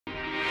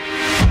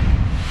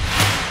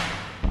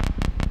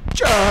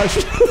Josh.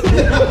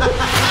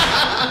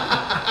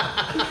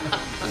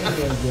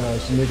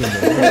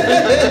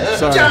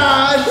 Sorry.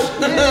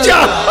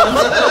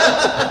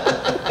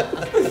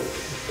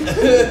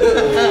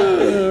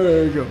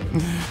 There we go.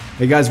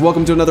 Hey guys,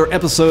 welcome to another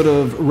episode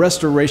of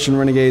Restoration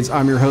Renegades.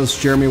 I'm your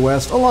host, Jeremy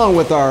West, along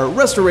with our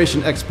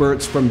restoration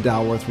experts from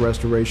Dalworth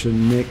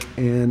Restoration, Nick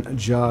and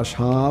Josh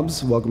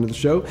Hobbs. Welcome to the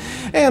show.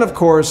 And of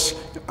course,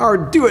 our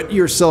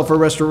do-it-yourselfer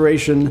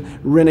restoration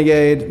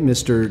renegade,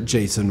 Mr.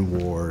 Jason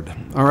Ward.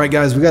 All right,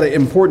 guys, we got an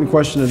important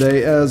question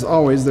today. As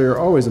always, they're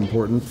always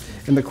important.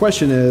 And the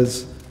question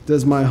is,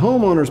 does my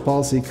homeowner's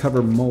policy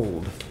cover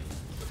mold?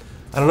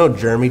 I don't know,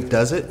 Jeremy,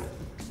 does it?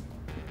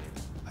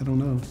 I don't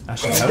know. I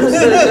should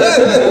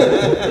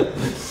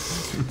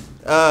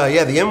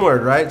yeah, the M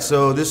word, right?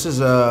 So this is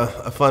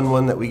a fun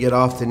one that we get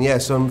often. Yeah,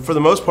 so for the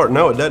most part,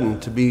 no, it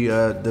doesn't. To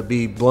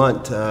be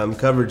blunt,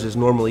 coverage is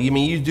normally. I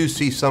mean, you do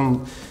see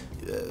some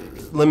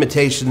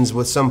limitations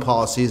with some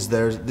policies.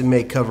 They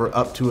may cover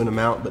up to an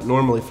amount, but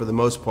normally, for the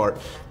most part,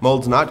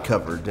 mold's not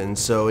covered. And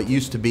so it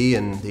used to be,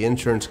 and the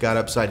insurance got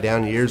upside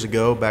down years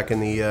ago, back in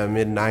the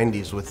mid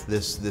 '90s, with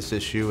this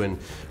issue, and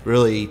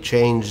really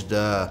changed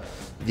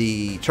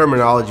the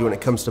terminology when it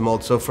comes to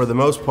mold. So for the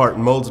most part,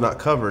 mold's not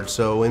covered.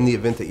 So in the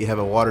event that you have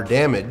a water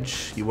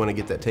damage, you want to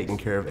get that taken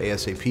care of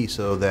ASAP,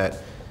 so that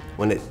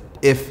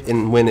if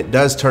and when it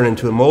does turn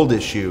into a mold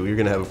issue, you're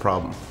going to have a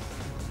problem.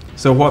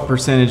 So what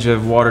percentage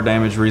of water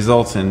damage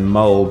results in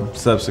mold,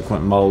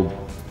 subsequent mold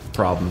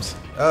problems?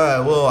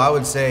 Well, I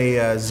would say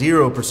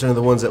 0% of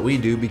the ones that we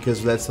do,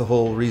 because that's the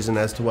whole reason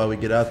as to why we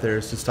get out there,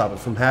 is to stop it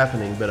from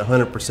happening. But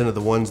 100% of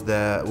the ones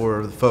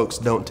where the folks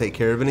don't take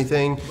care of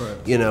anything, right,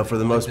 you know, for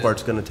the most part,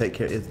 it's going to take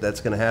care.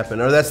 That's going to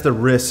happen, or that's the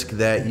risk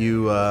that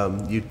you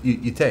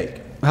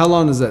take. How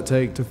long does that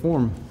take to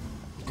form?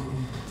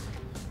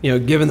 You know,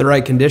 given the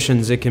right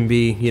conditions, it can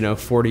be,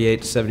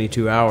 48 to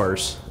 72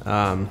 hours.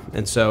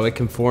 And so it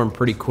can form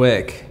pretty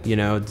quick.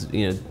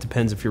 It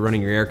depends if you're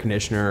running your air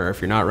conditioner or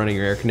if you're not running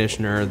your air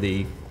conditioner,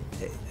 the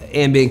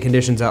ambient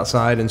conditions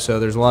outside. And so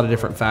there's a lot of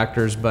different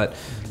factors, but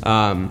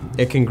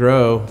it can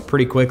grow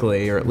pretty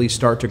quickly, or at least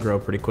start to grow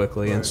pretty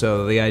quickly. Right. And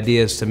so the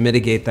idea is to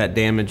mitigate that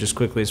damage as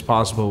quickly as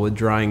possible with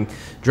drying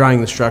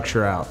the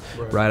structure out,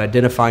 right?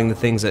 Identifying the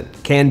things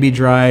that can be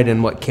dried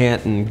and what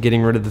can't, and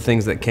getting rid of the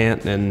things that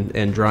can't,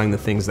 and drying the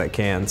things that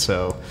can.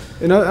 So,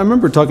 and I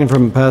remember talking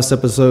from past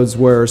episodes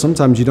where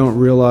sometimes you don't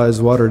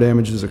realize water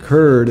damage has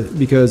occurred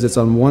because it's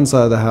on one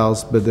side of the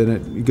house, but then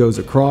it goes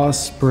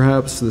across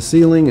perhaps the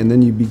ceiling, and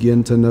then you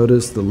begin to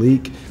notice the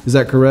leak. Is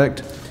that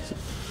correct?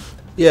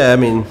 Yeah, I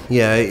mean,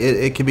 yeah,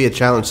 it can be a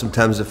challenge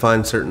sometimes to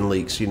find certain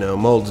leaks.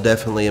 Mold's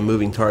definitely a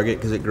moving target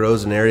because it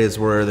grows in areas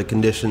where the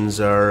conditions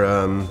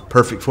are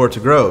perfect for it to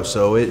grow.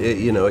 So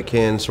it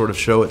can sort of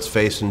show its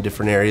face in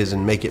different areas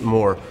and make it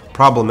more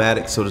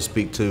problematic, so to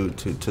speak, to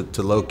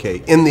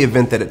locate in the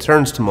event that it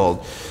turns to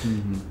mold.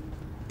 Mm-hmm.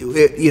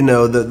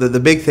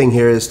 The big thing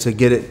here is to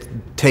get it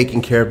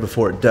taken care of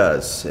before it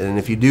does, and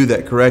if you do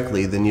that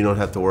correctly, then you don't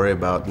have to worry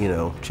about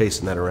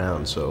chasing that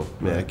around. So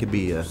yeah, it could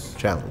be a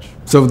challenge.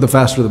 So the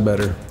faster the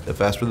better. The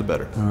faster the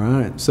better. All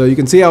right. So you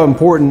can see how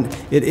important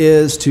it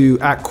is to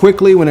act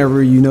quickly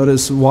whenever you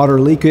notice water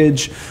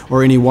leakage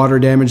or any water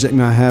damage that you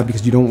might have,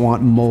 because you don't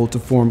want mold to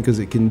form, because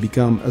it can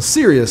become a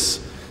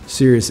serious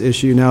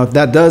issue. Now, if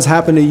that does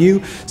happen to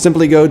you,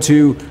 simply go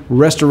to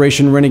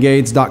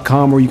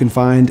restorationrenegades.com, where you can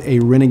find a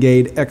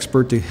Renegade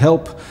expert to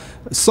help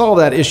solve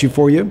that issue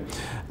for you.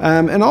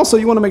 And also,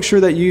 you want to make sure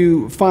that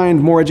you find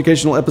more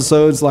educational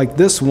episodes like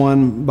this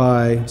one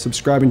by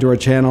subscribing to our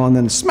channel, and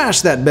then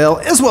smash that bell,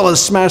 as well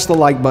as smash the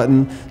like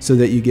button, so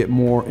that you get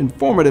more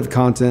informative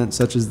content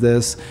such as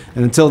this.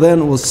 And until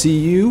then, we'll see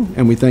you,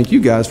 and we thank you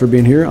guys for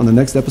being here on the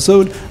next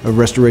episode of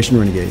Restoration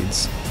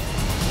Renegades.